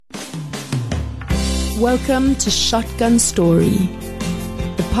Welcome to Shotgun Story,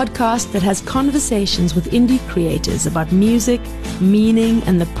 the podcast that has conversations with indie creators about music, meaning,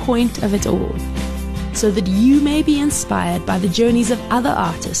 and the point of it all, so that you may be inspired by the journeys of other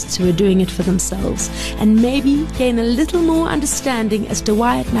artists who are doing it for themselves, and maybe gain a little more understanding as to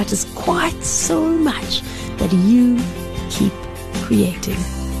why it matters quite so much that you keep creating.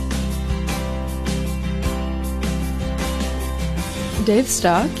 Dave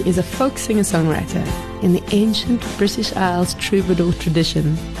Starke is a folk singer-songwriter in the ancient British Isles troubadour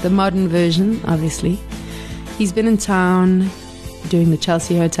tradition, the modern version, obviously. He's been in town doing the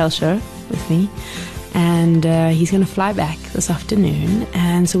Chelsea Hotel show with me, and he's going to fly back this afternoon,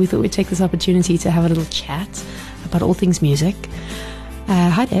 and so we thought we'd take this opportunity to have a little chat about all things music.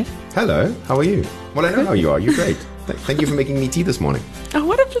 Hi, Dave. Hello, how are you? Well, I know how you are. You're great. Thank you for making me tea this morning. Oh,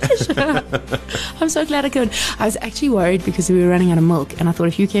 what a pleasure. I'm so glad I could. I was actually worried because we were running out of milk, and I thought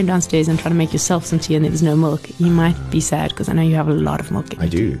if you came downstairs and tried to make yourself some tea and there was no milk, you might be sad because I know you have a lot of milk in I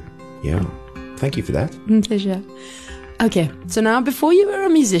do, yeah. Thank you for that. Pleasure. Okay, so now before you were a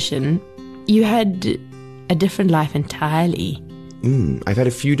musician, you had a different life entirely. I've had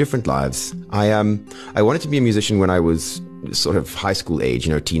a few different lives. I wanted to be a musician when I was sort of high school age,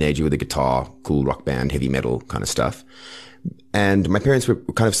 teenager with a guitar, cool rock band, heavy metal kind of stuff. And my parents were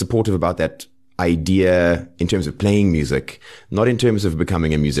kind of supportive about that idea in terms of playing music, not in terms of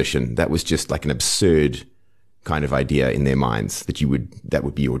becoming a musician. That was just like an absurd kind of idea in their minds that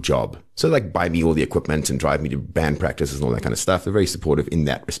would be your job. So like buy me all the equipment and drive me to band practices and all that kind of stuff. They're very supportive in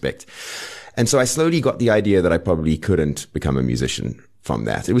that respect. And so I slowly got the idea that I probably couldn't become a musician from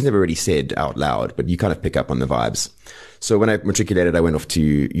that. It was never really said out loud, but you kind of pick up on the vibes. So when I matriculated, I went off to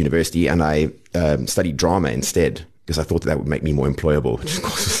university and I studied drama instead because I thought that would make me more employable, which of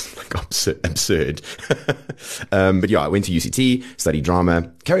course is like absurd. But yeah, I went to UCT, studied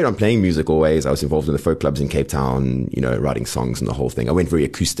drama, carried on playing music always. I was involved in the folk clubs in Cape Town, writing songs and the whole thing. I went very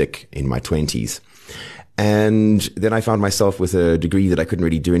acoustic in my 20s. And then I found myself with a degree that I couldn't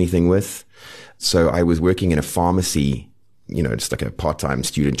really do anything with. So I was working in a pharmacy, just like a part-time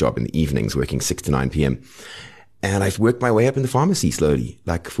student job in the evenings, working 6 to 9 p.m. And I've worked my way up in the pharmacy slowly,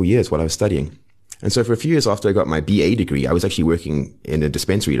 like for years while I was studying. And so for a few years after I got my BA degree, I was actually working in a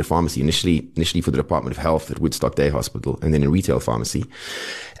dispensary at a pharmacy, initially for the Department of Health at Woodstock Day Hospital, and then in retail pharmacy.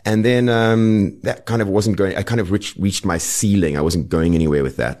 And then that kind of wasn't going, I kind of reached my ceiling. I wasn't going anywhere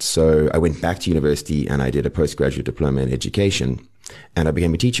with that. So I went back to university and I did a postgraduate diploma in education and I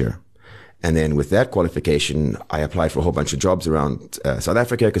became a teacher. And then with that qualification, I applied for a whole bunch of jobs around South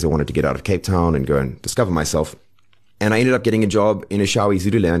Africa because I wanted to get out of Cape Town and go and discover myself. And I ended up getting a job in Eshowe,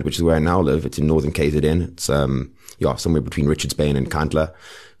 Zululand, which is where I now live. It's in northern KZN. It's somewhere between Richards Bay and Nkandla,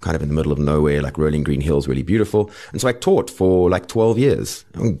 kind of in the middle of nowhere, like rolling green hills, really beautiful. And so I taught for like 12 years.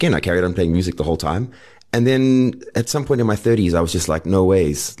 Again, I carried on playing music the whole time. And then at some point in my 30s, I was just like, no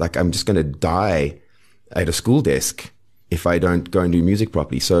ways. Like, I'm just going to die at a school desk if I don't go and do music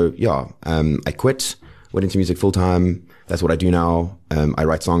properly. So yeah, I quit, went into music full time. That's what I do now. I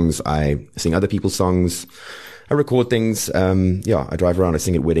write songs. I sing other people's songs. I record things. I drive around. I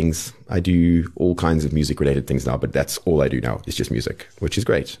sing at weddings. I do all kinds of music related things now, but that's all I do now. It's just music, which is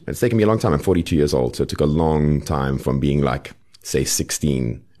great. It's taken me a long time. I'm 42 years old. So it took a long time from being like, say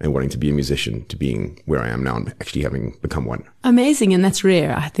 16 and wanting to be a musician to being where I am now and actually having become one. Amazing. And that's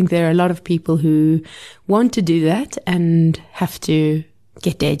rare. I think there are a lot of people who want to do that and have to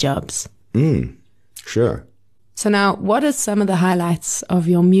get day jobs. Sure. So now, what are some of the highlights of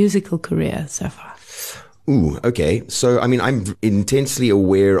your musical career so far? Okay. So, I'm intensely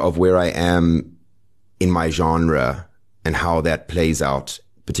aware of where I am in my genre and how that plays out,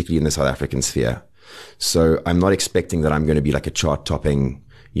 particularly in the South African sphere. So I'm not expecting that I'm going to be like a chart-topping,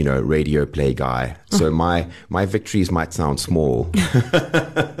 radio play guy. So my victories might sound small,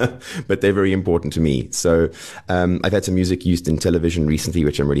 but they're very important to me. So I've had some music used in television recently,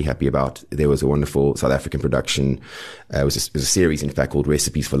 which I'm really happy about. There was a wonderful South African production. It was a series, in fact, called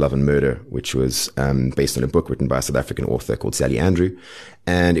Recipes for Love and Murder, which was based on a book written by a South African author called Sally Andrew.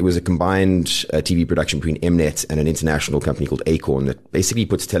 And it was a combined TV production between Mnet and an international company called Acorn that basically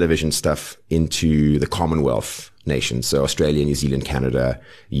puts television stuff into the Commonwealth nations. So Australia, New Zealand, Canada,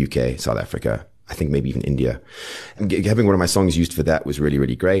 UK, South Africa, I think maybe even India. And having one of my songs used for that was really,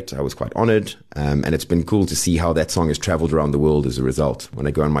 really great. I was quite honored. And it's been cool to see how that song has traveled around the world as a result. When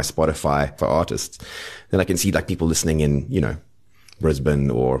I go on my Spotify for artists, then I can see like people listening in, Brisbane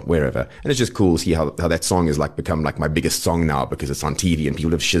or wherever. And it's just cool to see how that song has like become like my biggest song now because it's on TV and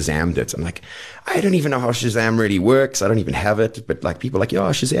people have Shazammed it. I'm like, I don't even know how Shazam really works. I don't even have it. But like people are like, yeah,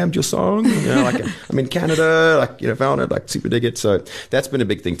 Shazammed your song. I'm in Canada, found it, like super dig it. So that's been a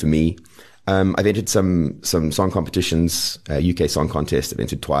big thing for me. I've entered some song competitions, UK Song Contest. I've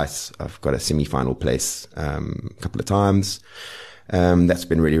entered twice. I've got a semi-final place a couple of times. That's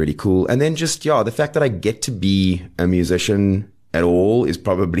been really, really cool. And then just, the fact that I get to be a musician at all is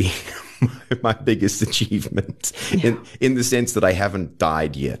probably my biggest achievement in the sense that I haven't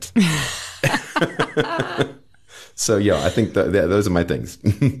died yet. So, I think those are my things.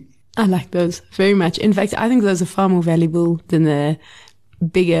 I like those very much. In fact, I think those are far more valuable than the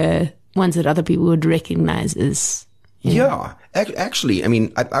bigger ones that other people would recognize as. Actually, I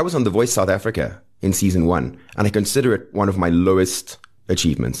mean, I was on The Voice South Africa in season 1, and I consider it one of my lowest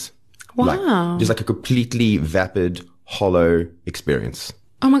achievements. Wow. Just like a completely vapid, hollow experience.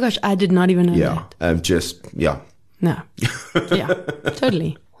 Oh my gosh, I did not even know that. No. Yeah,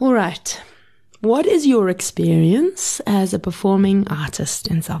 totally. All right. What is your experience as a performing artist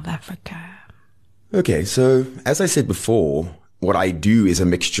in South Africa? Okay, so as I said before, what I do is a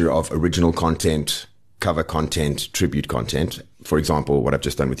mixture of original content, cover content, tribute content. For example, what I've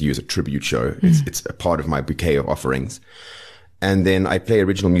just done with you is a tribute show. It's a part of my bouquet of offerings. And then I play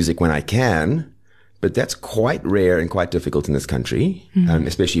original music when I can, but that's quite rare and quite difficult in this country,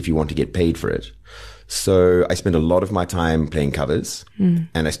 especially if you want to get paid for it. So I spend a lot of my time playing covers, and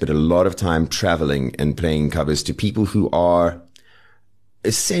I spend a lot of time traveling and playing covers to people who are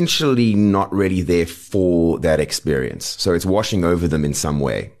essentially not really there for that experience. So it's washing over them in some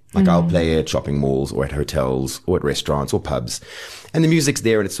way. Like I'll play at shopping malls or at hotels or at restaurants or pubs, and the music's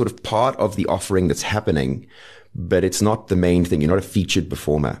there and it's sort of part of the offering that's happening, but it's not the main thing. You're not a featured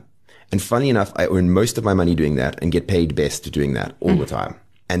performer. And funny enough, I earn most of my money doing that and get paid best doing that all the time.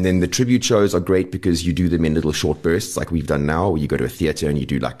 And then the tribute shows are great because you do them in little short bursts like we've done now, where you go to a theater and you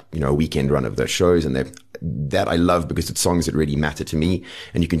do like, a weekend run of those shows. And that I love because it's songs that really matter to me,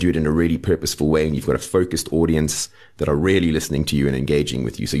 and you can do it in a really purposeful way. And you've got a focused audience that are really listening to you and engaging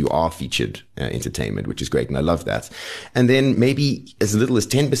with you. So you are featured entertainment, which is great. And I love that. And then maybe as little as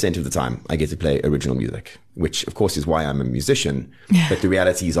 10% of the time, I get to play original music, which of course is why I'm a musician. But the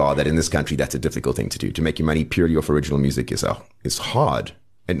realities are that in this country, that's a difficult thing to do. To make your money purely off original music is hard.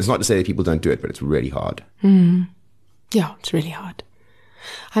 And it's not to say that people don't do it, but it's really hard. Yeah, it's really hard.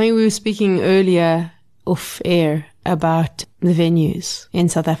 I mean, we were speaking earlier off air about the venues in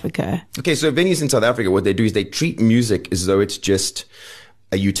South Africa. Okay, so venues in South Africa, what they do is they treat music as though it's just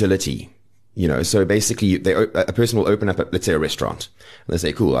a utility. So basically a person will open up, let's say, a restaurant. And they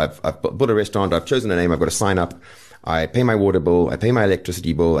say, cool, I've built a restaurant, I've chosen a name, I've got a sign up. I pay my water bill, I pay my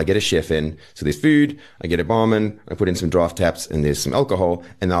electricity bill, I get a chef in. So there's food, I get a barman, I put in some draft taps, and there's some alcohol,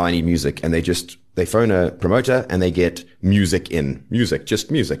 and now I need music. And they phone a promoter and they get music in. Music, just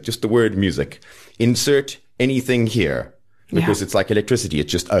the word music. Insert anything here. Because it's like electricity,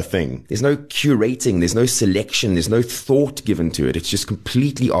 it's just a thing. There's no curating, there's no selection, there's no thought given to it. It's just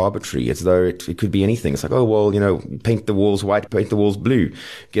completely arbitrary, as though it could be anything. It's like, oh, well, paint the walls white, paint the walls blue.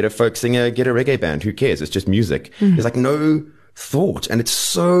 Get a folk singer, get a reggae band, who cares? It's just music. There's like no thought. And it's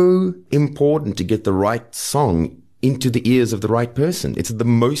so important to get the right song into the ears of the right person. It's the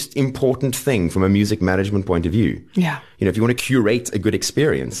most important thing from a music management point of view. Yeah. If you want to curate a good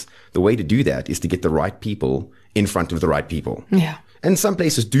experience, the way to do that is to get the right people in front of the right people. Yeah. And some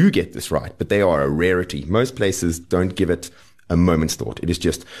places do get this right, but they are a rarity. Most places don't give it a moment's thought. It is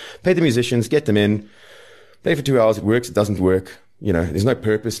just pay the musicians, get them in, play for 2 hours, it works, it doesn't work. There's no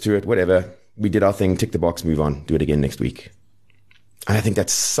purpose to it, whatever. We did our thing, tick the box, move on, do it again next week. And I think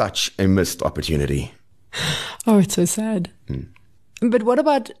that's such a missed opportunity. Oh, it's so sad. But what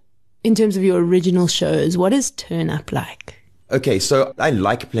about in terms of your original shows? What is turn up like? Okay, so I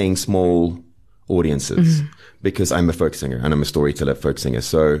like playing small audiences because I'm a folk singer and I'm a storyteller folk singer.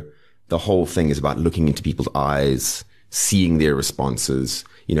 So the whole thing is about looking into people's eyes, seeing their responses,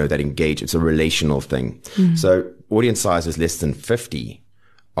 that engage. It's a relational thing. So audience size is less than 50,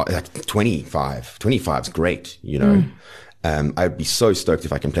 like 25. 25 is great, I'd be so stoked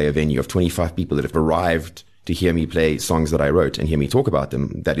if I can play a venue of 25 people that have arrived to hear me play songs that I wrote and hear me talk about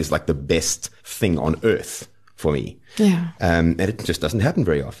them. That is like the best thing on earth for me. Yeah. And it just doesn't happen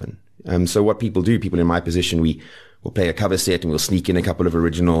very often. So what people in my position, we'll play a cover set and we'll sneak in a couple of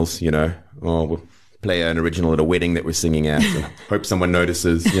originals, or we'll play an original at a wedding that we're singing at and hope someone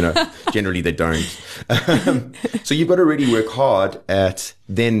notices, generally they don't. So you've got to really work hard at,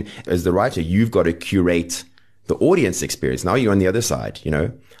 then as the writer, you've got to curate the audience experience. Now you're on the other side,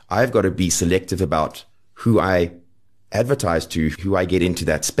 I've got to be selective about who I advertise to, who I get into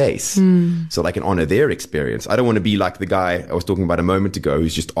that space so that I can honor their experience. I don't want to be like the guy I was talking about a moment ago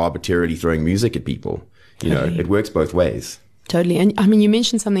who's just arbitrarily throwing music at people. Totally. It works both ways. Totally. And I mean, you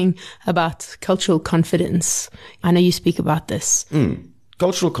mentioned something about cultural confidence. I know you speak about this.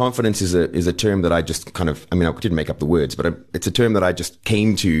 cultural confidence is a term that I just kind of, I mean, I didn't make up the words, but it's a term that I just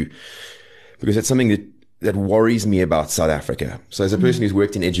came to because it's something that worries me about South Africa. So as a person who's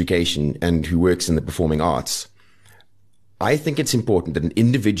worked in education and who works in the performing arts, I think it's important that an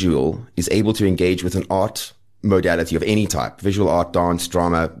individual is able to engage with an art modality of any type, visual art, dance,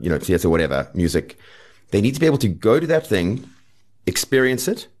 drama, theater, whatever, music. They need to be able to go to that thing, experience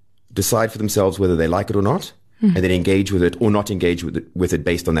it, decide for themselves whether they like it or not, and then engage with it or not engage with it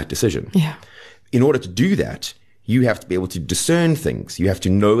based on that decision. Yeah. In order to do that, you have to be able to discern things. You have to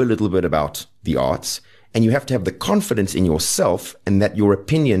know a little bit about the arts, and you have to have the confidence in yourself and that your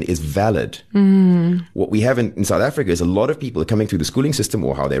opinion is valid. What we have in South Africa is a lot of people are coming through the schooling system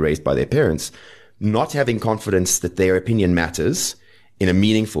or how they're raised by their parents, not having confidence that their opinion matters in a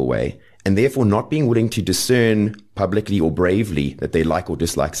meaningful way, and therefore not being willing to discern publicly or bravely that they like or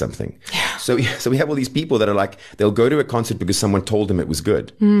dislike something. Yeah. So we have all these people that are like, they'll go to a concert because someone told them it was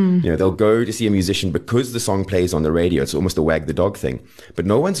good. They'll go to see a musician because the song plays on the radio. It's almost a wag the dog thing. But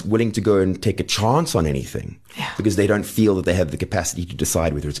no one's willing to go and take a chance on anything because they don't feel that they have the capacity to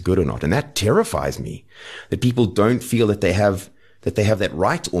decide whether it's good or not. And that terrifies me, that people don't feel that they have that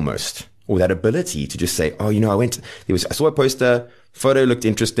right almost, or that ability to just say, oh, I saw a poster, photo looked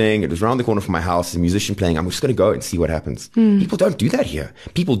interesting, it was around the corner from my house, a musician playing, I'm just going to go and see what happens. People don't do that here.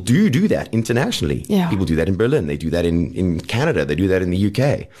 People do that internationally. Yeah. People do that in Berlin. They do that in Canada. They do that in the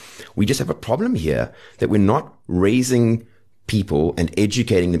UK. We just have a problem here that we're not raising people and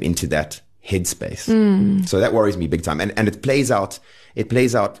educating them into that headspace. So that worries me big time. And it plays out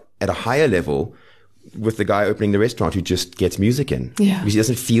at a higher level with the guy opening the restaurant who just gets music in. Yeah. Because he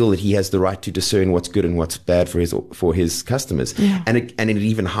doesn't feel that he has the right to discern what's good and what's bad for his customers. Yeah. And at an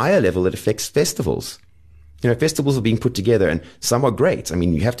even higher level, it affects festivals. Festivals are being put together and some are great. I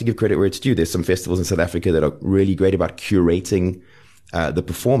mean, you have to give credit where it's due. There's some festivals in South Africa that are really great about curating the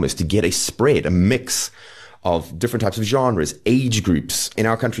performers to get a spread, a mix of different types of genres, age groups. In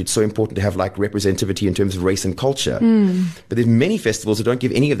our country, it's so important to have like representativity in terms of race and culture. But there's many festivals that don't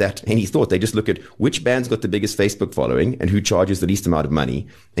give any of that any thought. They just look at which band's got the biggest Facebook following and who charges the least amount of money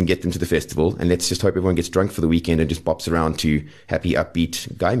and get them to the festival. And let's just hope everyone gets drunk for the weekend and just bops around to happy,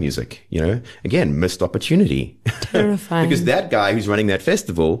 upbeat guy music. Again, missed opportunity. Terrifying. Because that guy who's running that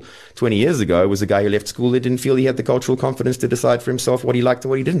festival 20 years ago was a guy who left school that didn't feel he had the cultural confidence to decide for himself what he liked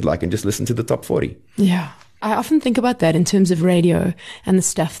and what he didn't like and just listen to the top 40. Yeah. I often think about that in terms of radio and the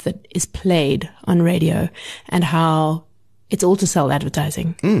stuff that is played on radio and how it's all to sell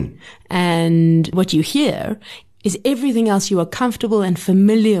advertising. And what you hear is everything else you are comfortable and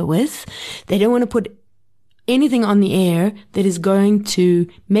familiar with. They don't want to put anything on the air that is going to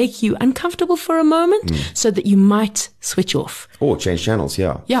make you uncomfortable for a moment so that you might switch off. Or change channels,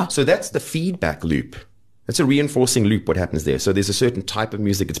 yeah. Yeah. So that's the feedback loop. That's a reinforcing loop, what happens there. So there's a certain type of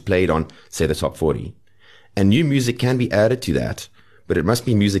music that's played on, say, the top 40. And new music can be added to that, but it must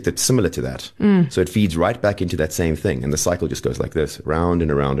be music that's similar to that. So it feeds right back into that same thing. And the cycle just goes like this, round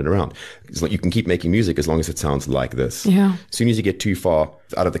and around and around. It's like you can keep making music as long as it sounds like this. Yeah. As soon as you get too far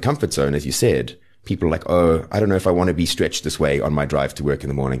out of the comfort zone, as you said, people are like, oh, I don't know if I want to be stretched this way on my drive to work in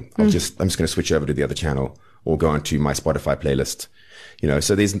the morning. I'm just going to switch over to the other channel or go onto my Spotify playlist.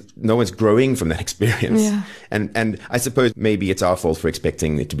 So there's no one's growing from that experience. Yeah. And I suppose maybe it's our fault for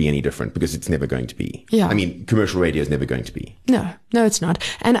expecting it to be any different because it's never going to be. Yeah. I mean, commercial radio is never going to be. No, it's not.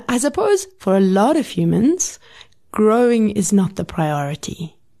 And I suppose for a lot of humans, growing is not the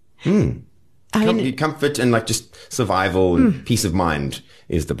priority. Comfort and like just survival and peace of mind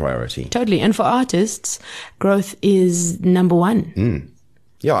is the priority. Totally. And for artists, growth is number one.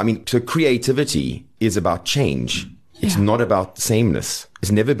 Yeah. I mean, so creativity is about change. It's not about sameness. It's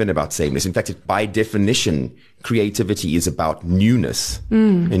never been about sameness. In fact, by definition, creativity is about newness.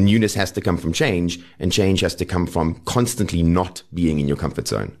 And newness has to come from change, and change has to come from constantly not being in your comfort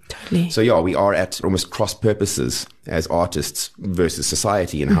zone. Totally. So yeah, we are at almost cross purposes as artists versus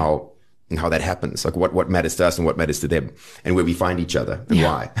society and how that happens. Like what matters to us and what matters to them and where we find each other and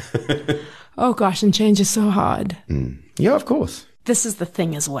why. Oh gosh, and change is so hard. Yeah, of course. This is the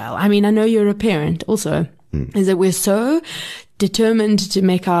thing as well. I mean, I know you're a parent also. Is that we're so determined to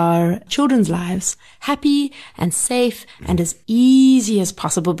make our children's lives happy and safe and as easy as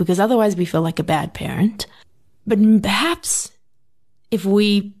possible because otherwise we feel like a bad parent. But perhaps if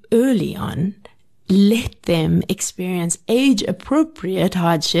we early on let them experience age-appropriate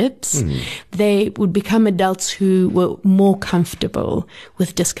hardships, they would become adults who were more comfortable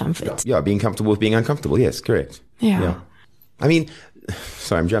with discomfort. Yeah, being comfortable with being uncomfortable. Yes, correct. Yeah. I mean,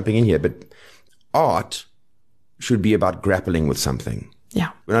 sorry, I'm jumping in here, but art should be about grappling with something.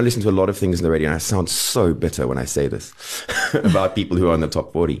 Yeah. When I listen to a lot of things in the radio, and I sound so bitter when I say this about people who are in the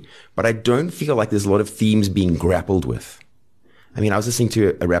top 40, but I don't feel like there's a lot of themes being grappled with. I mean, I was listening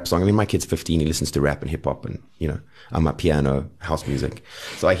to a rap song. I mean, my kid's 15. He listens to rap and hip hop and, I'm a piano, house music.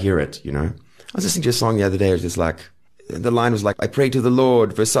 So I hear it, I was listening to a song the other day. It was just like, the line was like, I pray to the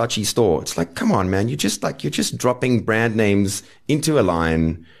Lord, Versace store. It's like, come on, man. You're just dropping brand names into a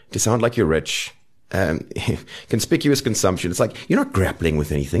line to sound like you're rich. Conspicuous consumption. It's like, you're not grappling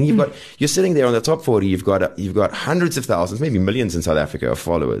with anything. You're sitting there on the top 40. You've got hundreds of thousands, maybe millions in South Africa of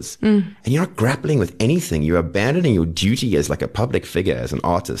followers. And you're not grappling with anything. You're abandoning your duty as like a public figure, as an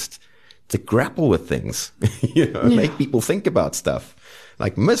artist, to grapple with things, make people think about stuff.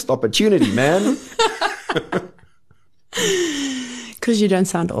 Like, missed opportunity, man. Because you don't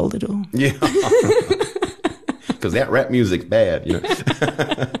sound old at all. Yeah. Because that rap music's bad,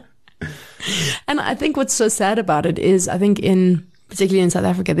 And I think what's so sad about it is, I think particularly in South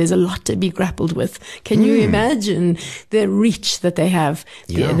Africa, there's a lot to be grappled with. Can you imagine the reach that they have,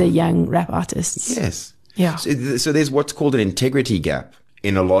 the young rap artists? Yes. Yeah. So there's what's called an integrity gap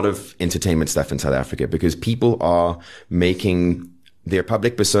in a lot of entertainment stuff in South Africa, because people are making their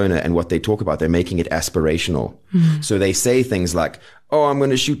public persona and what they talk about, they're making it aspirational. So they say things like, oh, I'm going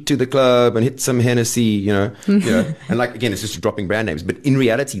to shoot to the club and hit some Hennessy, and like, again, it's just dropping brand names. But in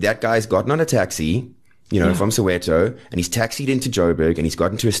reality, that guy's gotten on a taxi, from Soweto, and he's taxied into Joburg, and he's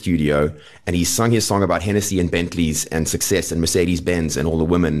gotten to a studio, and he's sung his song about Hennessy and Bentleys and success and Mercedes-Benz and all the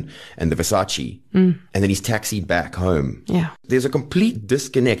women and the Versace. And then he's taxied back home. Yeah. There's a complete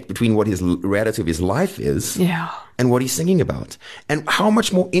disconnect between what his reality of his life is and what he's singing about. And how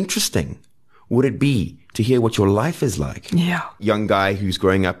much more interesting would it be to hear what your life is like? Yeah. Young guy who's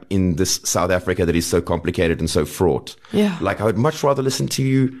growing up in this South Africa that is so complicated and so fraught. Yeah. Like, I would much rather listen to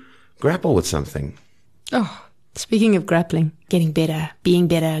you grapple with something. Oh, speaking of grappling, getting better, being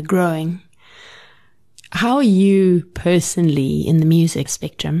better, growing. How are you personally in the music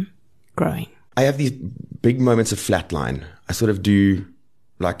spectrum growing? I have these big moments of flatline. I sort of do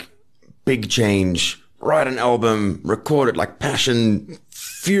like big change, write an album, record it, like passion,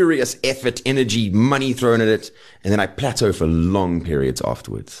 furious effort, energy, money thrown at it. And then I plateau for long periods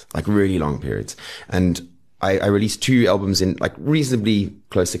afterwards, like really long periods. And I released 2 albums in like reasonably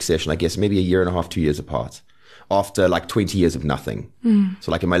close succession, I guess, maybe a year and a half, 2 years apart, after like 20 years of nothing.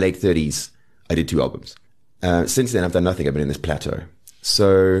 So like in my late 30s, I did 2 albums. Since then, I've done nothing. I've been in this plateau.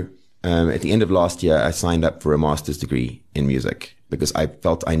 So at the end of last year, I signed up for a master's degree in music because I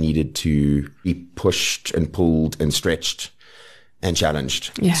felt I needed to be pushed and pulled and stretched and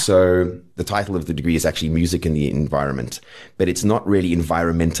challenged. Yeah. So the title of the degree is actually Music in the Environment, but it's not really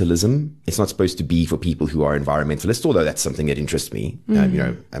environmentalism. It's not supposed to be for people who are environmentalists, although that's something that interests me.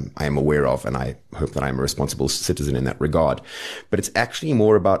 I am aware of, and I hope that I'm a responsible citizen in that regard. But it's actually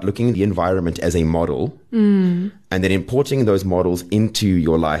more about looking at the environment as a model and then importing those models into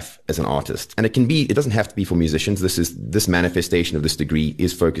your life as an artist. And it doesn't have to be for musicians. This manifestation of this degree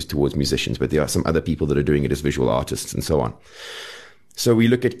is focused towards musicians, but there are some other people that are doing it as visual artists and so on. So we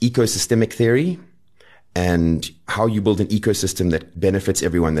look at ecosystemic theory and how you build an ecosystem that benefits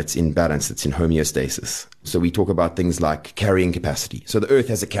everyone, that's in balance, that's in homeostasis. So we talk about things like carrying capacity. So the Earth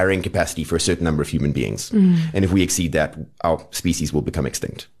has a carrying capacity for a certain number of human beings. And if we exceed that, our species will become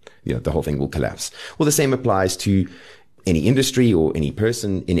extinct. The whole thing will collapse. Well, the same applies to any industry or any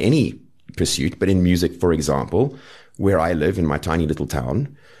person in any pursuit. But in music, for example, where I live in my tiny little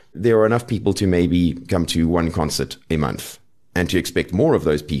town, there are enough people to maybe come to 1 concert a month. And to expect more of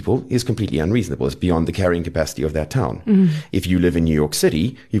those people is completely unreasonable. It's beyond the carrying capacity of that town. If you live in New York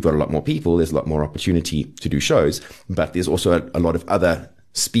City, you've got a lot more people. There's a lot more opportunity to do shows. But there's also a lot of other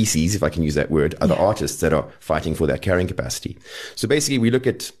species, if I can use that word, other artists that are fighting for that carrying capacity. So basically, we look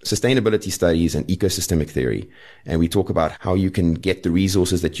at sustainability studies and ecosystemic theory. And we talk about how you can get the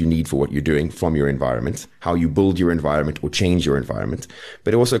resources that you need for what you're doing from your environment, how you build your environment or change your environment.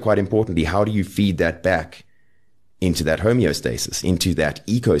 But also, quite importantly, how do you feed that back into that homeostasis, into that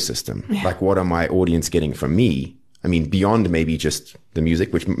ecosystem? Like, what are my audience getting from me? I mean, beyond maybe just the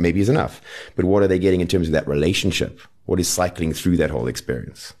music, which maybe is enough, but what are they getting in terms of that relationship? What is cycling through that whole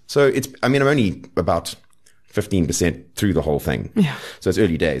experience? So I'm only about 15% through the whole thing. So it's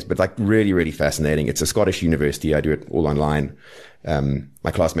early days, but like really, really fascinating. It's a Scottish university. I do it all online.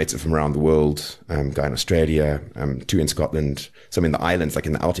 My classmates are from around the world, guy in Australia, 2 in Scotland, some in the islands, like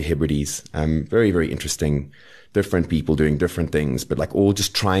in the Outer Hebrides. Very, very interesting. Different people doing different things, but like all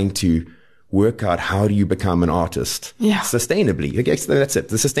just trying to work out how do you become an artist sustainably. Okay, so that's it.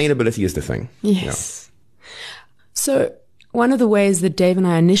 The sustainability is the thing. Yes. So one of the ways that Dave and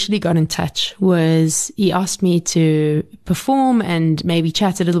I initially got in touch was he asked me to perform and maybe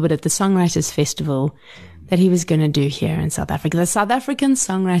chat a little bit at the Songwriters Festival that he was going to do here in South Africa. The South African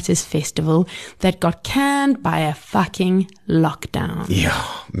Songwriters Festival that got canned by a fucking lockdown. Yeah,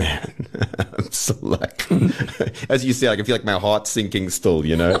 man. I'm so like, as you say, I can feel like my heart sinking still,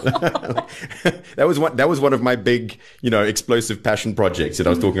 you know. That was one of my big, you know, explosive passion projects that I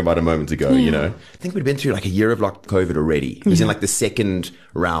was talking about a moment ago, you know. I think we'd been through like a year of COVID already. It was in like the second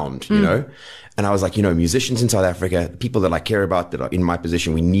round, you know. And I was like, you know, musicians in South Africa, people that I care about that are in my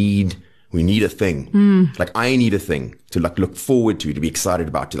position, we need a thing. Like I need a thing to like look forward to be excited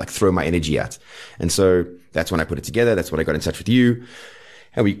about, to like throw my energy at. And so that's when I put it together. That's when I got in touch with you.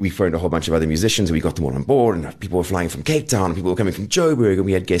 And we phoned a whole bunch of other musicians and we got them all on board, and people were flying from Cape Town, and people were coming from Joburg, and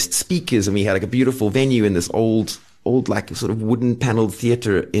we had guest speakers, and we had like a beautiful venue in this old like sort of wooden paneled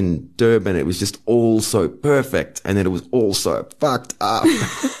theater in Durban. It was just all so perfect. And then it was all so fucked up.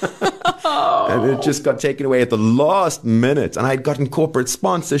 And it just got taken away at the last minute. And I'd gotten corporate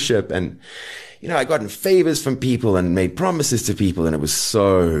sponsorship, and, you know, I'd gotten favors from people and made promises to people. And it was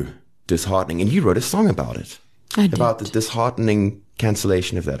so disheartening. And you wrote a song about it. I did. About the disheartening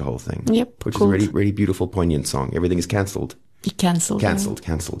cancellation of that whole thing. Yep. Which is a really, really beautiful, poignant song. Everything is cancelled. You cancelled.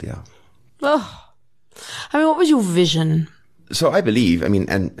 Cancelled, yeah. Oh. I mean, what was your vision? So I believe, I mean,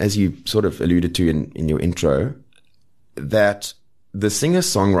 and as you sort of alluded to in your intro, that the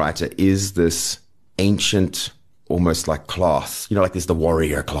singer-songwriter is this ancient, almost like class, you know, like there's the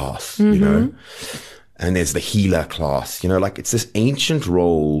warrior class, you know, and there's the healer class, you know, like it's this ancient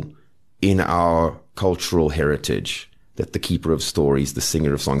role in our cultural heritage that the keeper of stories, the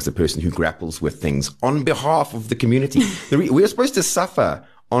singer of songs, the person who grapples with things on behalf of the community. We're supposed to suffer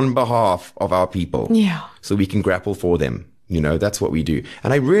on behalf of our people. Yeah. So we can grapple for them. You know, that's what we do.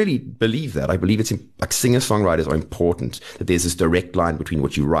 And I really believe that. I believe it's like singer-songwriters are important, that there's this direct line between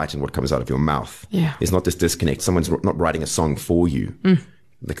what you write and what comes out of your mouth. Yeah. There's not this disconnect. Someone's not writing a song for you.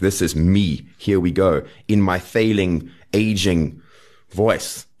 Like, this is me. Here we go. In my failing, aging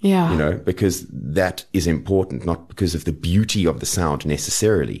voice. Yeah. You know, because that is important, not because of the beauty of the sound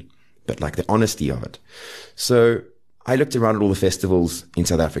necessarily, but like the honesty of it. So I looked around at all the festivals in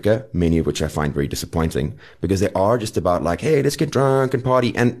South Africa, many of which I find very disappointing, because they are just about like, hey, let's get drunk and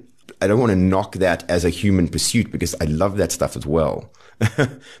party. And I don't want to knock that as a human pursuit, because I love that stuff as well.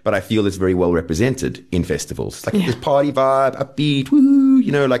 But I feel it's very well represented in festivals. Like this party vibe, upbeat, woo,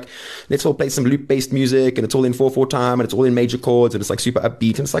 you know, like let's all play some loop-based music, and it's all in 4/4 time, and it's all in major chords, and it's like super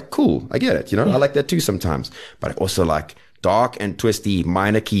upbeat, and it's like, cool, I get it, you know, I like that too sometimes. But I also like dark and twisty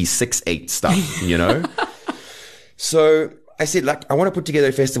minor key 6/8 stuff, you know? So I said, like, I want to put together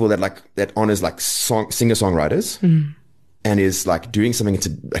a festival that honors like singer-songwriters and is like doing something that's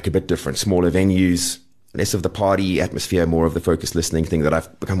like a bit different, smaller venues, less of the party atmosphere, more of the focused listening thing that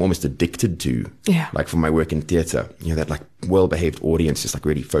I've become almost addicted to. Yeah. Like from my work in theater, you know, that like well-behaved audience, just like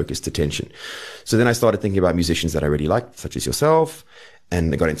really focused attention. So then I started thinking about musicians that I really liked, such as yourself,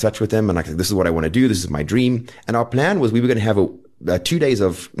 and I got in touch with them, and like, this is what I want to do. This is my dream. And our plan was we were going to have 2 days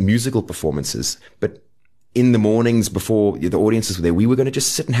of musical performances, but in the mornings before the audiences were there, we were going to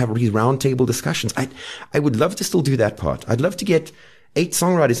just sit and have these round table discussions. I would love to still do that part. I'd love to get 8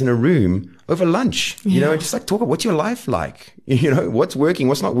 songwriters in a room over lunch, you know, and just like talk about what's your life like, you know, what's working,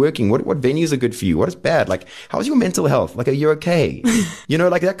 what's not working, what venues are good for you, what is bad, like how's your mental health, like are you okay, you know,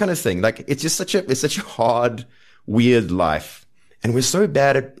 like that kind of thing. Like it's just such a hard, weird life, and we're so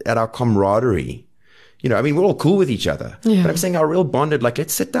bad at our camaraderie. You know, I mean, we're all cool with each other, but I'm saying our real bonded, like,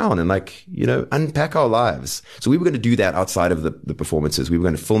 let's sit down and like, you know, unpack our lives. So we were going to do that outside of the performances. We were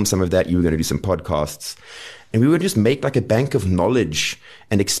going to film some of that. You were going to do some podcasts, and we would just make like a bank of knowledge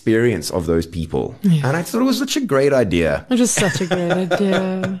and experience of those people. Yeah. And I thought it was such a great idea. It was such a great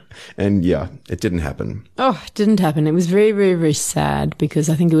idea. And yeah, it didn't happen. Oh, it didn't happen. It was very, very, very sad, because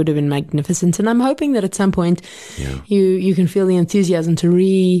I think it would have been magnificent. And I'm hoping that at some point you can feel the enthusiasm to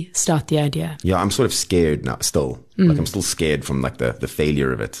restart the idea. Yeah, I'm sort of scared now still. Like I'm still scared from like the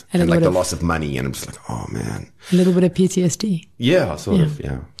failure of it and like the loss of money. And I'm just like, oh man. A little bit of PTSD. Yeah, sort of,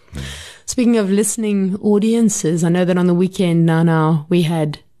 yeah. Speaking of listening audiences, I know that on the weekend now we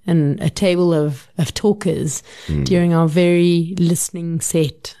had a table of talkers during our very listening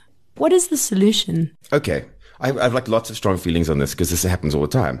set. What is the solution? Okay. I've like lots of strong feelings on this, because this happens all the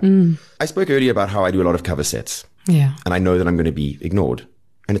time. I spoke earlier about how I do a lot of cover sets. Yeah. And I know that I'm going to be ignored.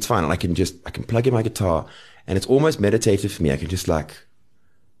 And it's fine. And I can plug in my guitar, and it's almost meditative for me. I can just like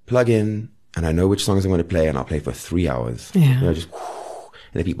plug in, and I know which songs I'm going to play, and I'll play for 3 hours. Yeah. You know, just,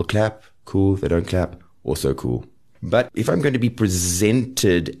 and then people clap, cool. If they don't clap, also cool. But if I'm going to be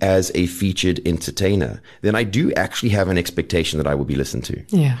presented as a featured entertainer, then I do actually have an expectation that I will be listened to.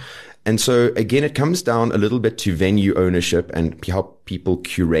 Yeah. And so again, it comes down a little bit to venue ownership and how people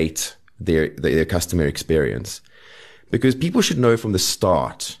curate their customer experience, because people should know from the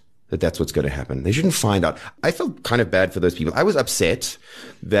start that that's what's going to happen. They shouldn't find out. I felt kind of bad for those people. I was upset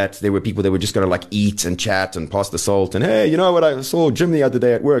that there were people that were just going to like eat and chat and pass the salt and, hey, you know what? I saw Jim the other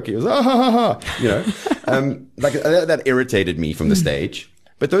day at work. He was, ah, ha, ha, ha. You know, like that irritated me from the stage.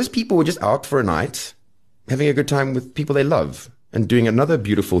 But those people were just out for a night, having a good time with people they love and doing another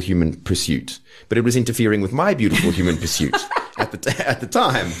beautiful human pursuit. But it was interfering with my beautiful human pursuit at the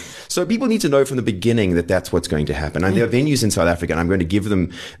time. So people need to know from the beginning that that's what's going to happen. And there are venues in South Africa, and I'm going to give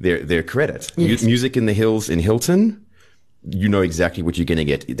them their credit. Yes. Music in the Hills in Hilton, you know exactly what you're going to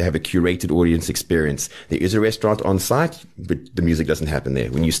get. They have a curated audience experience. There is a restaurant on site, but the music doesn't happen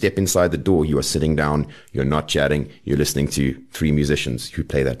there. When you step inside the door, you are sitting down, you're not chatting, you're listening to 3 musicians who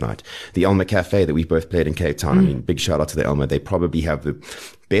play that night. The Elma Cafe that we both played in Cape Town, I mean, big shout out to the Elma. They probably have the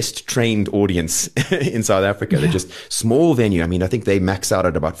best trained audience in South Africa. They're just small venue. I mean, I think they max out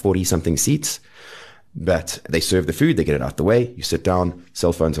at about 40 something seats, but they serve the food, they get it out the way. You sit down,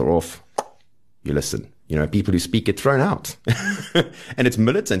 cell phones are off, you listen. You know, people who speak get thrown out. And it's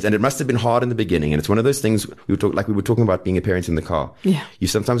militant, and it must have been hard in the beginning. And it's one of those things we were talking about being a parent in the car. Yeah. You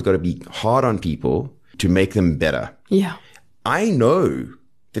sometimes got to be hard on people to make them better. Yeah. I know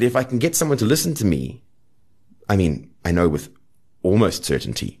that if I can get someone to listen to me, I mean, I know with almost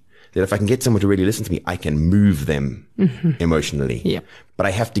certainty that if I can get someone to really listen to me, I can move them emotionally. Yeah. But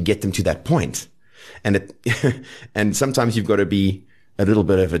I have to get them to that point. And and sometimes you've got to be a little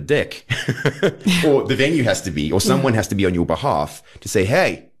bit of a dick, or the venue has to be, or someone has to be on your behalf to say,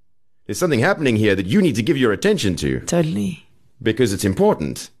 hey, there's something happening here that you need to give your attention to. Totally. Because it's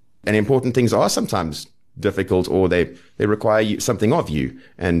important, and important things are sometimes difficult, or they require something of you.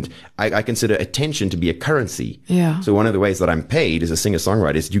 And I consider attention to be a currency. Yeah. So one of the ways that I'm paid as a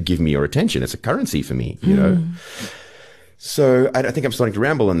singer-songwriter is you give me your attention. It's a currency for me, you know? So I think I'm starting to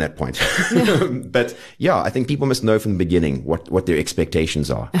ramble on that point. But yeah, I think people must know from the beginning what their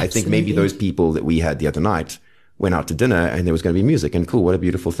expectations are. Absolutely. I think maybe those people that we had the other night went out to dinner and there was going to be music, and cool, what a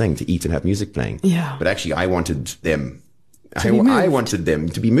beautiful thing to eat and have music playing. Yeah. But actually I wanted them I wanted them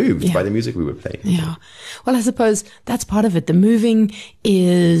to be moved by the music we were playing. Yeah. Well, I suppose that's part of it. The moving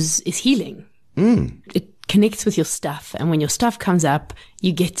is healing. It connects with your stuff. And when your stuff comes up,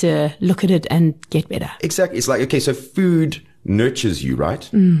 you get to look at it and get better. Exactly. It's like, okay, so food nurtures you, right?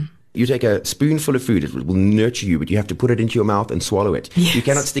 You take a spoonful of food, it will nurture you, but you have to put it into your mouth and swallow it. Yes. You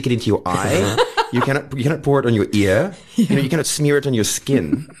cannot stick it into your eye. You cannot pour it on your ear. Yeah. You know, you cannot smear it on your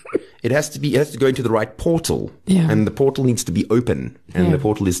skin. It has to go into the right portal. Yeah. And the portal needs to be open. And the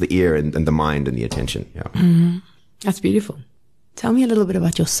portal is the ear and the mind and the attention. Yeah. That's beautiful. Tell me a little bit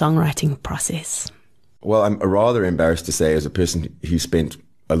about your songwriting process. Well, I'm rather embarrassed to say, as a person who spent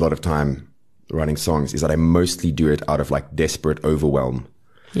a lot of time writing songs, is that I mostly do it out of like desperate overwhelm.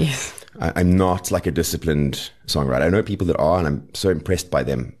 Yes. I'm not like a disciplined songwriter. I know people that are, and I'm so impressed by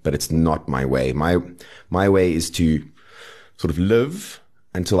them, but it's not my way. My way is to sort of live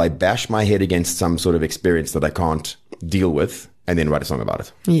until I bash my head against some sort of experience that I can't deal with, and then write a song about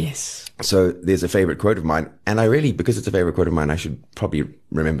it. Yes. So there's a favorite quote of mine, and I really, because it's a favorite quote of mine, I should probably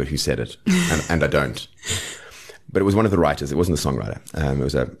remember who said it, and I don't. But it was one of the writers. It wasn't a songwriter. It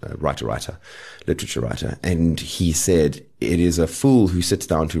was a writer, literature writer. And he said, it is a fool who sits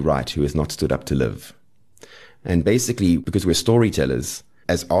down to write who has not stood up to live. And basically, because we're storytellers,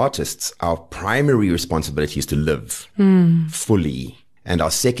 as artists, our primary responsibility is to live fully. And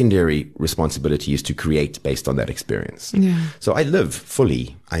our secondary responsibility is to create based on that experience. Yeah. So I live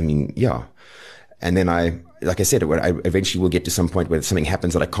fully. I mean, yeah. And then like I said, I eventually will get to some point where something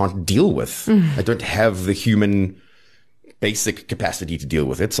happens that I can't deal with. I don't have the human basic capacity to deal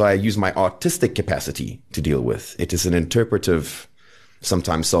with it. So I use my artistic capacity to deal with. It is an interpretive,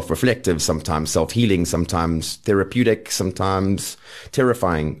 sometimes self-reflective, sometimes self-healing, sometimes therapeutic, sometimes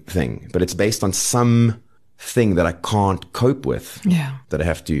terrifying thing. But it's based on some thing that I can't cope with, that I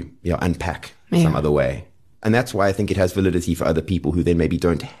have to unpack some other way. And that's why I think it has validity for other people who then maybe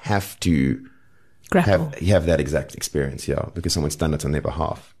don't have to have that exact experience, because someone's done it on their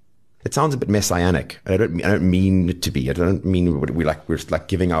behalf. It sounds a bit messianic. I don't mean it to be. I don't mean we're like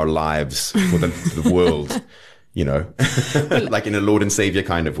giving our lives for the world, you know, like in a Lord and Savior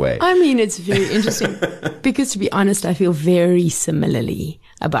kind of way. I mean, it's very interesting because, to be honest, I feel very similarly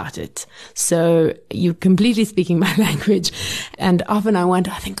about it. So you're completely speaking my language. And often I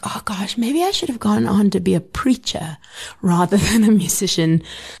think, oh gosh, maybe I should have gone on to be a preacher rather than a musician.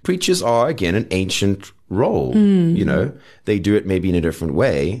 Preachers are, again, an ancient role. You know, they do it maybe in a different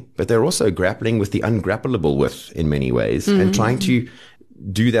way, but they're also grappling with the ungrappleable with in many ways and trying to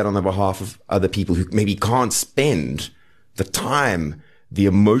do that on the behalf of other people who maybe can't spend the time, the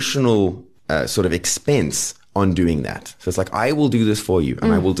emotional sort of expense on doing that. So it's like, I will do this for you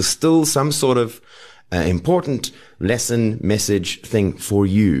and I will distill some sort of important lesson, message thing for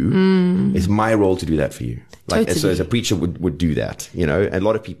you. It's my role to do that for you. Like, Totally. so as a preacher would do that, you know, and a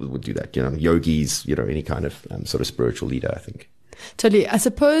lot of people would do that, you know, yogis, you know, any kind of sort of spiritual leader, I think. Totally. I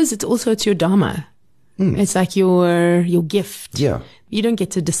suppose it's your dharma. It's like your gift. Yeah. You don't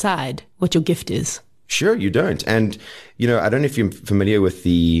get to decide what your gift is. Sure, you don't. And, you know, I don't know if you're familiar with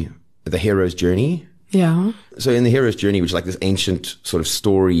the hero's journey. Yeah. So in the hero's journey, which is like this ancient sort of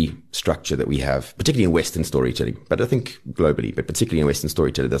story structure that we have, particularly in Western storytelling, but I think globally, but particularly in Western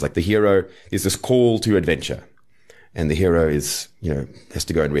storytelling, there's like the hero is this call to adventure. And the hero is, you know, has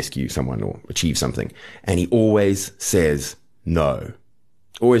to go and rescue someone or achieve something. And he always says no.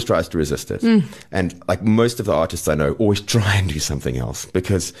 Always tries to resist it. And like most of the artists I know always try and do something else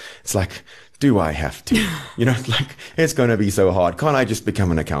because it's like, do I have to? You know, like, it's going to be so hard. Can't I just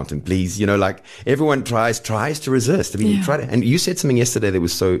become an accountant, please? You know, like everyone tries to resist. I mean, you try to, and you said something yesterday that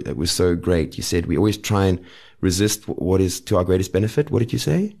was so great. You said we always try and resist what is to our greatest benefit. What did you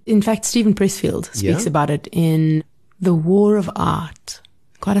say? In fact, Stephen Pressfield speaks about it in The War of Art,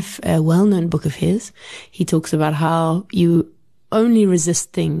 quite a well-known book of his. He talks about how you only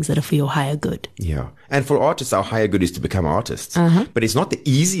resist things that are for your higher good. Yeah. And for artists, our higher good is to become artists. But it's not the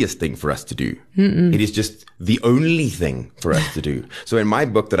easiest thing for us to do. It is just the only thing for us to do. So in my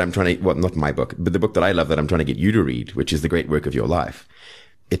book that I'm trying to, well, not my book, but the book that I love that I'm trying to get you to read, which is The Great Work of Your Life.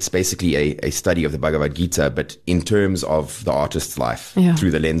 It's basically a study of the Bhagavad Gita, but in terms of the artist's life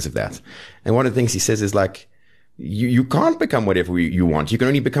through the lens of that. And one of the things he says is like, you can't become whatever you want. You can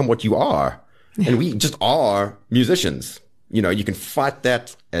only become what you are. And we just are musicians. You know, you can fight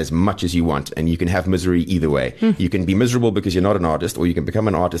that as much as you want and you can have misery either way. You can be miserable because you're not an artist, or you can become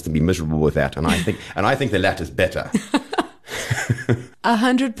an artist and be miserable with that. And I think the latter's better.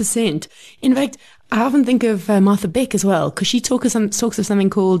 100%. In fact, I often think of Martha Beck as well, because she talks of something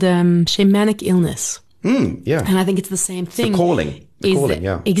called shamanic illness. Yeah. And I think it's the same thing. The calling,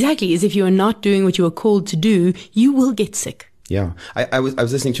 yeah. Exactly. Is if you are not doing what you are called to do, you will get sick. Yeah. I was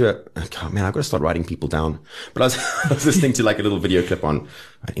listening to I've got to start writing people down. But I was listening to like a little video clip on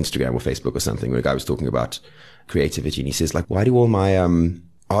Instagram or Facebook or something where a guy was talking about creativity. And he says like, why do all my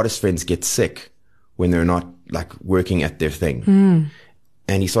artist friends get sick when they're not like working at their thing?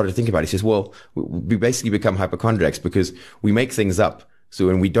 And he started to think about it. He says, well, we basically become hypochondriacs because we make things up. So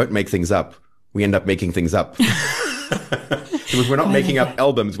when we don't make things up, we end up making things up. Because we're not making up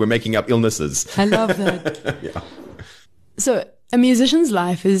albums, we're making up illnesses. I love that. Yeah. So a musician's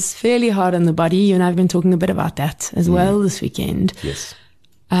life is fairly hard on the body. You and I have been talking a bit about that as well this weekend. Yes.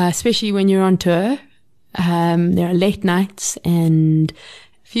 Especially when you're on tour. There are late nights and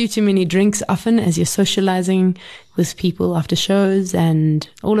a few too many drinks often as you're socializing with people after shows and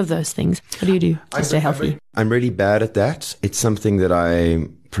all of those things. What do you do to stay healthy? I'm really bad at that. It's something that I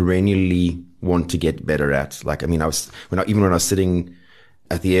perennially want to get better at. Like, I mean, even when I was sitting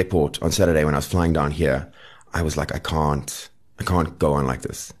at the airport on Saturday when I was flying down here, I was like, I can't go on like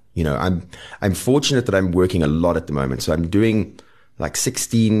this. You know, I'm fortunate that I'm working a lot at the moment. So I'm doing like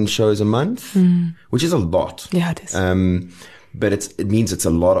 16 shows a month, which is a lot. Yeah, it is. But it means it's a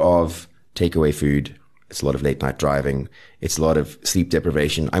lot of takeaway food. It's a lot of late night driving. It's a lot of sleep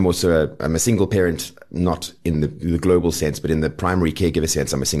deprivation. I'm a single parent, not in the global sense, but in the primary caregiver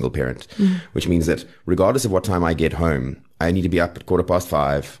sense, I'm a single parent, which means that regardless of what time I get home, I need to be up at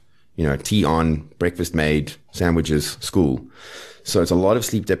 5:15. You know, tea on, breakfast made, sandwiches, school. So it's a lot of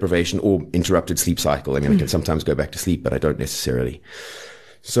sleep deprivation or interrupted sleep cycle. I mean, I can sometimes go back to sleep, but I don't necessarily.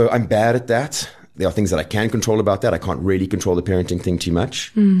 So I'm bad at that. There are things that I can control about that. I can't really control the parenting thing too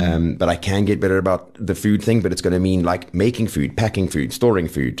much. But I can get better about the food thing, but it's going to mean like making food, packing food, storing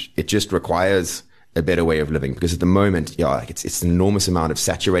food. It just requires a better way of living because at the moment, like it's an enormous amount of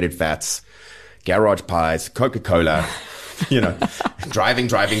saturated fats, garage pies, Coca-Cola, you know,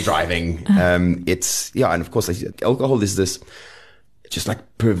 driving. And of course, alcohol is this just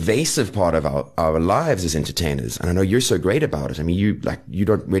like pervasive part of our lives as entertainers. And I know you're so great about it. I mean, you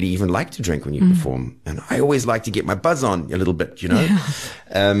don't really even like to drink when you perform. And I always like to get my buzz on a little bit, you know,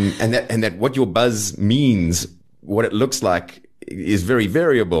 and that what your buzz means, what it looks like is very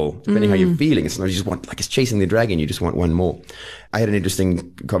variable depending how you're feeling. It's not you just want, like it's chasing the dragon. You just want one more. I had an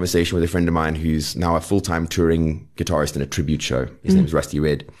interesting conversation with a friend of mine who's now a full-time touring guitarist in a tribute show. His name is Rusty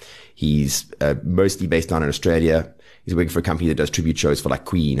Red. He's mostly based down in Australia. He's working for a company that does tribute shows for like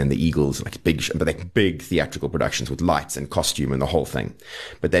Queen and the Eagles, like big theatrical productions with lights and costume and the whole thing.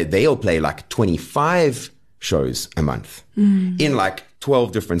 But they'll play like 25 shows a month in like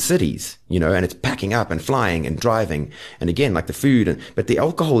 12 different cities, and it's packing up and flying and driving. And again, like the food, but the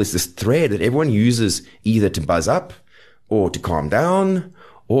alcohol is this thread that everyone uses either to buzz up or to calm down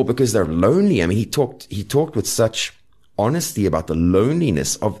or because they're lonely. I mean, he talked with such honesty about the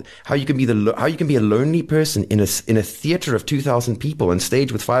loneliness of how you can be a lonely person in a theater of 2,000 people on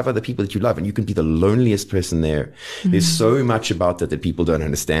stage with 5 other people that you love, and you can be the loneliest person there. There's so much about that people don't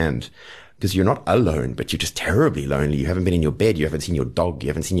understand. Because you're not alone, but you're just terribly lonely. You haven't been in your bed. You haven't seen your dog. You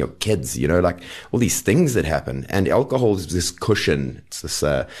haven't seen your kids, like all these things that happen. And alcohol is this cushion. It's this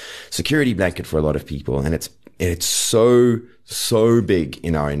security blanket for a lot of people. And it's so big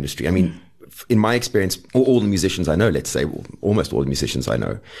in our industry. I mean, in my experience, all the musicians I know, let's say almost all the musicians I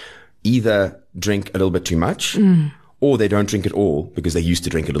know, either drink a little bit too much or they don't drink at all because they used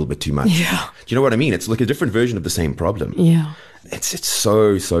to drink a little bit too much. Yeah. Do you know what I mean? It's like a different version of the same problem. Yeah. It's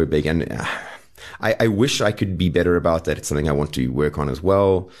so big. And I wish I could be better about that. It's something I want to work on as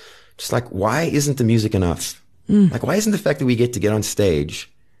well. Just like, why isn't the music enough? Like, why isn't the fact that we get to get on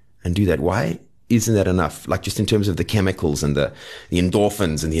stage and do that? Why isn't that enough? Like, just in terms of the chemicals and the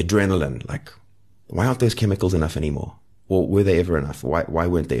endorphins and the adrenaline, like, why aren't those chemicals enough anymore? Or were they ever enough? Why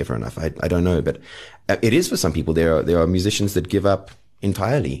weren't they ever enough? I don't know, but it is for some people. There are musicians that give up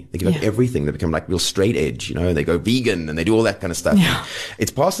entirely. They give up everything. They become like real straight edge, they go vegan and they do all that kind of stuff. Yeah. It's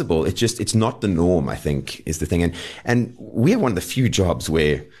possible. It's not the norm, I think, is the thing. And we have one of the few jobs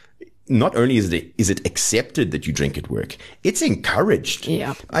where not only is it accepted that you drink at work, it's encouraged.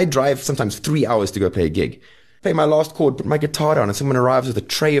 Yeah. I drive sometimes 3 hours to go play a gig. Play my last chord, put my guitar down, and someone arrives with a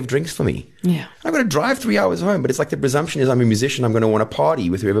tray of drinks for me. Yeah. I'm going to drive 3 hours home, but it's like the presumption is I'm a musician. I'm going to want to party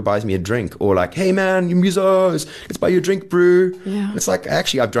with whoever buys me a drink, or like, hey man, you musos, let's buy you a drink, brew. Yeah. It's like,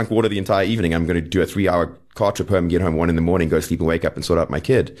 actually, I've drunk water the entire evening. I'm going to do a 3-hour car trip home, get home 1 a.m, go sleep and wake up and sort out my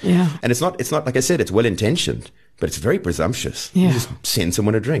kid. Yeah. And it's not like I said, it's well intentioned, but it's very presumptuous. Yeah. You just send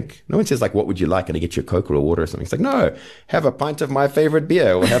someone a drink. No one says like, what would you like? And I get you a Coke or a water or something. It's like, no, have a pint of my favorite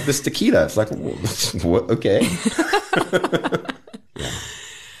beer or have this tequila. It's like, what? Okay.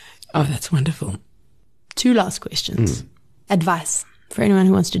 Oh, that's wonderful. 2 last questions. Advice for anyone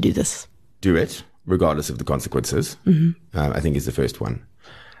who wants to do this. Do it, regardless of the consequences, I think is the first one.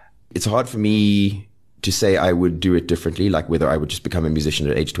 It's hard for me to say I would do it differently, like whether I would just become a musician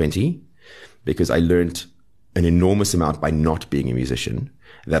at age 20, because I learned an enormous amount by not being a musician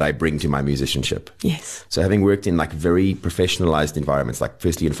that I bring to my musicianship. Yes. So having worked in like very professionalized environments, like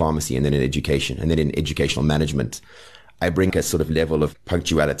firstly in pharmacy and then in education and then in educational management, I bring a sort of level of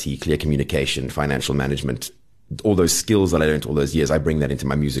punctuality, clear communication, financial management, all those skills that I learned all those years, I bring that into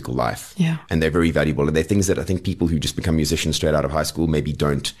my musical life. Yeah. And they're very valuable. And they're things that I think people who just become musicians straight out of high school maybe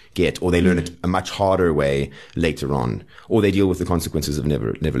don't get, or they learn it a much harder way later on, or they deal with the consequences of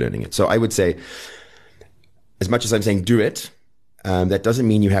never learning it. So I would say, as much as I'm saying do it, that doesn't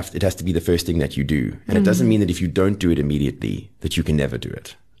mean it has to be the first thing that you do. And it doesn't mean that if you don't do it immediately, that you can never do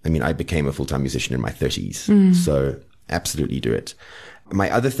it. I mean, I became a full-time musician in my 30s. So absolutely do it.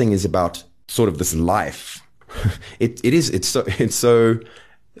 My other thing is about sort of this life. It's so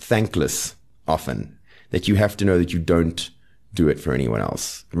thankless often that you have to know that you don't do it for anyone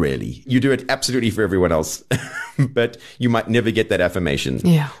else, really. You do it absolutely for everyone else, but you might never get that affirmation.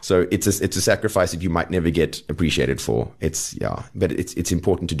 Yeah. So it's a sacrifice that you might never get appreciated for. But it's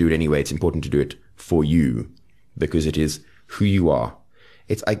important to do it anyway. It's important to do it for you because it is who you are.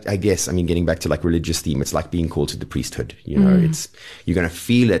 I guess, getting back to like religious theme, it's like being called to the priesthood. You're going to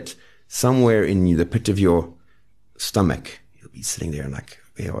feel it somewhere in the pit of your stomach. You'll be sitting there and like,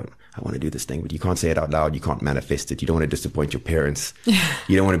 I want to do this thing, but you can't say it out loud. You can't manifest it. You don't want to disappoint your parents.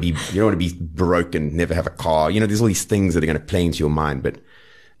 You don't want to be broke and never have a car. There's all these things that are going to play into your mind. But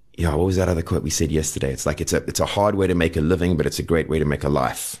what was that other quote we said yesterday? It's like, it's a hard way to make a living, but it's a great way to make a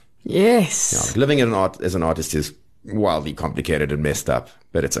life. Yes. Like living as an artist is wildly complicated and messed up,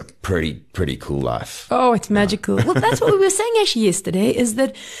 but it's a pretty cool life. Oh, it's magical. Well, that's what we were saying actually yesterday, is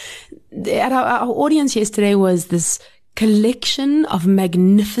that at our audience yesterday was this collection of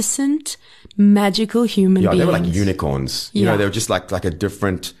magnificent, magical human beings. Yeah, they were like unicorns. They were just like a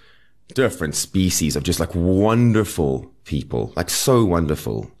different species of just like wonderful people, like so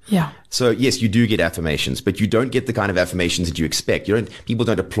wonderful. Yeah. So yes, you do get affirmations, but you don't get the kind of affirmations that you expect. People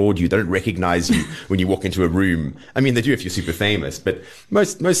don't applaud you. They don't recognize you when you walk into a room. I mean, they do if you're super famous, but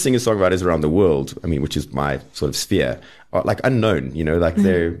most singer-songwriters around the world, I mean, which is my sort of sphere, are like unknown, like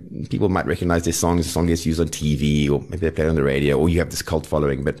people might recognize their songs. The song gets used on TV, or maybe they play on the radio, or you have this cult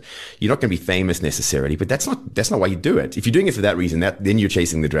following, but you're not going to be famous necessarily. But that's not why you do it. If you're doing it for that reason, then you're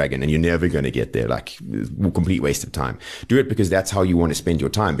chasing the dragon and you're never going to get there. Like, complete waste of time. Do it because that's how you want to spend your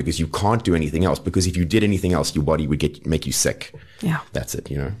time, because you can't do anything else, because if you did anything else, your body would make you sick. Yeah. That's it,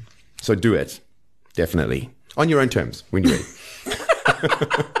 So do it. Definitely. On your own terms, when you're ready.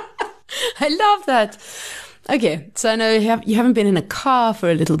 I love that. Okay, so I know you haven't been in a car for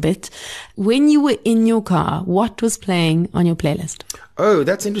a little bit. When you were in your car, what was playing on your playlist? Oh,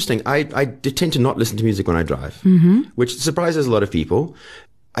 that's interesting. I tend to not listen to music when I drive, which surprises a lot of people.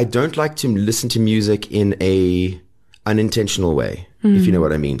 I don't like to listen to music in a unintentional way, if you know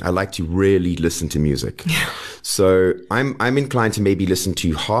what I mean. I like to really listen to music. Yeah. So I'm inclined to maybe listen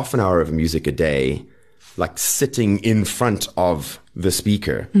to half an hour of music a day, like sitting in front of the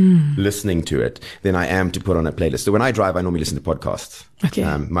speaker, listening to it, than I am to put on a playlist. So when I drive, I normally listen to podcasts. Okay.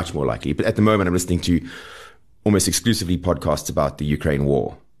 Much more likely. But at the moment, I'm listening to almost exclusively podcasts about the Ukraine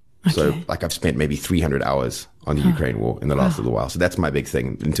war. Okay. So like I've spent maybe 300 hours on the Ukraine war in the last little while. So that's my big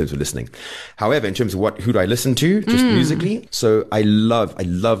thing in terms of listening. However, in terms of who do I listen to just musically? So I love,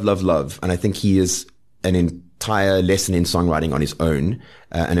 and I think he is an entire lesson in songwriting on his own,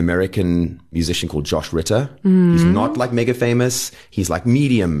 an American musician called Josh Ritter. He's not like mega famous. He's like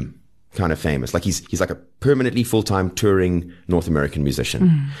medium kind of famous. Like he's like a permanently full-time touring North American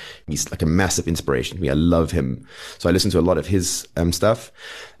musician. He's like a massive inspiration to me. I love him. So I listen to a lot of his stuff.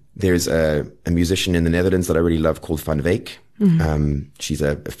 There's a musician in the Netherlands that I really love called Van Veek. She's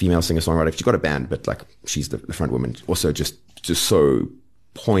a female singer-songwriter. She's got a band, but like she's the front woman. Also just so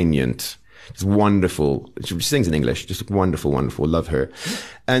poignant. It's wonderful. She sings in English. Just wonderful. Love her.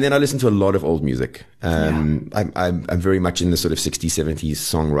 And then I listen to a lot of old music. I'm very much in the sort of 60s, 70s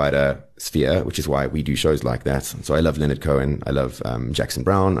songwriter sphere, which is why we do shows like that. So I love Leonard Cohen. I love Jackson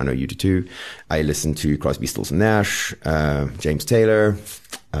Browne. I know you do too. I listen to Crosby, Stills and Nash, James Taylor,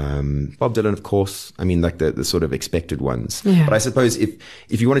 Bob Dylan, of course. I mean, like the sort of expected ones. Yeah. But I suppose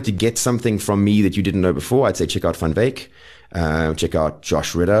if you wanted to get something from me that you didn't know before, I'd say check out Van Veek, check out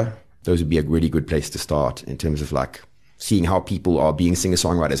Josh Ritter. Those would be a really good place to start in terms of like seeing how people are being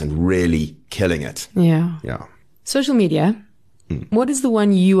singer-songwriters and really killing it. Yeah. Yeah. Social media. What is the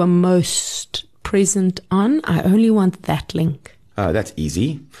one you are most present on? I only want that link. That's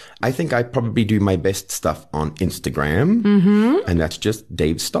easy. I think I probably do my best stuff on Instagram. And that's just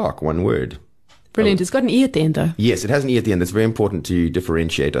Dave Starke, one word. Brilliant. It's got an E at the end though. Yes, it has an E at the end. It's very important to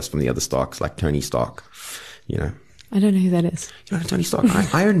differentiate us from the other Starks, like Tony Stark, I don't know who that is. You know Tony Stark?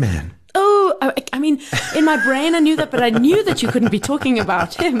 Iron Man. Oh, I mean, in my brain I knew that, but I knew that you couldn't be talking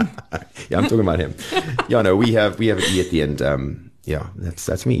about him. Yeah, I'm talking about him. Yeah, no, we have an E at the end. Yeah,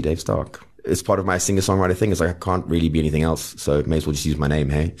 that's me, Dave Starke. It's part of my singer-songwriter thing. It's like I can't really be anything else, so may as well just use my name,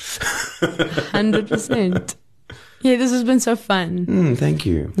 hey? 100%. Yeah, this has been so fun. Thank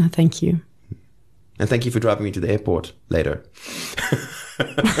you. No, thank you. And thank you for driving me to the airport later.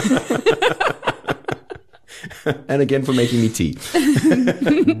 And again for making me tea.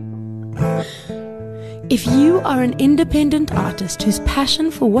 If you are an independent artist whose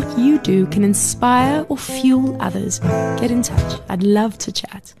passion for what you do can inspire or fuel others, get in touch. I'd love to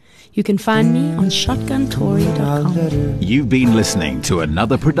chat. You can find me on shotguntory.com. You've been listening to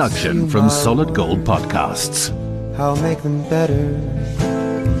another production from Solid Gold Podcasts. I'll make them better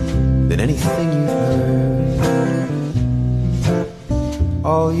than anything you've heard.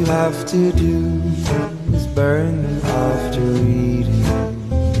 All you have to do is burn them after reading.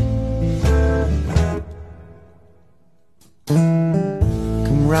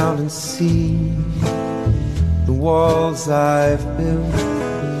 Come round and see the walls I've built,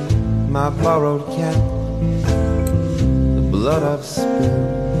 my borrowed cat, the blood I've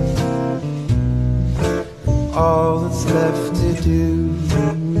spilled. All that's left to do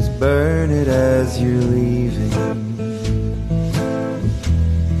is burn it as you're leaving.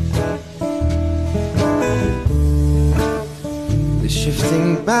 The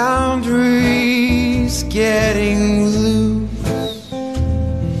shifting boundaries getting loose.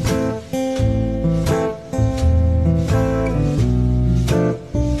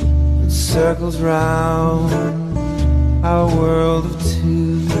 It circles round our world of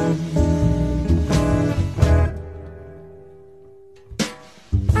two.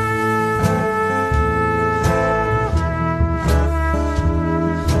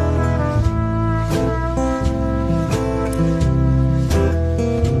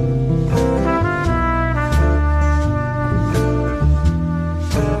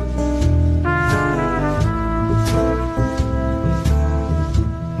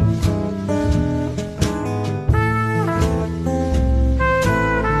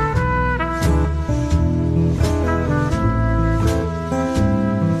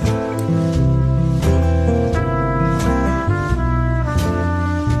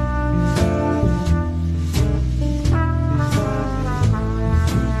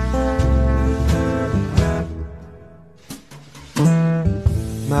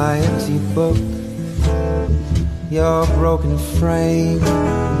 book, your broken frame.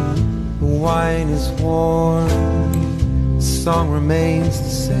 The wine is warm, the song remains the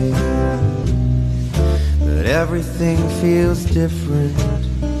same, but everything feels different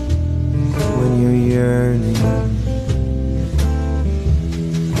when you're yearning.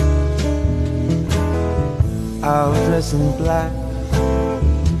 I'll dress in black,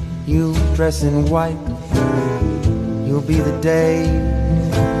 you'll dress in white. You'll be the day,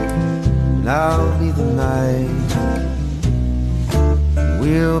 and I'll be the night.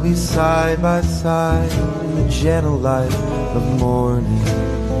 We'll be side by side in the gentle light of morning.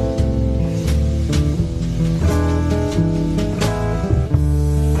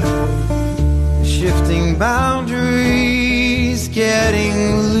 Shifting boundaries, getting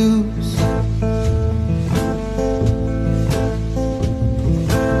loose.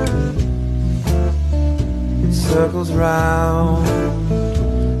 It circles round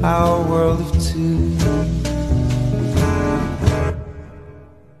our world of two.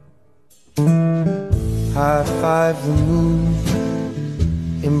 High five the moon,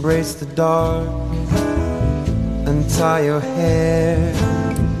 embrace the dark, untie your hair,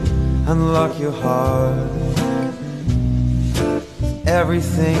 unlock your heart.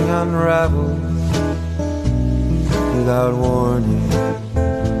 Everything unravels without warning.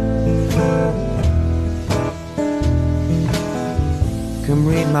 Come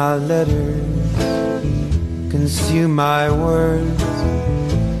read my letters, consume my words.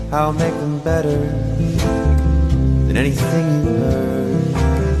 I'll make them better than anything you heard.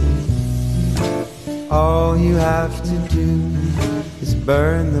 All you have to do is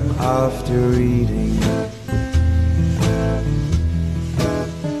burn them after reading.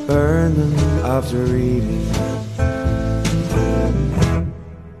 Burn them after reading.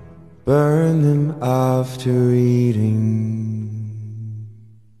 Burn them after reading.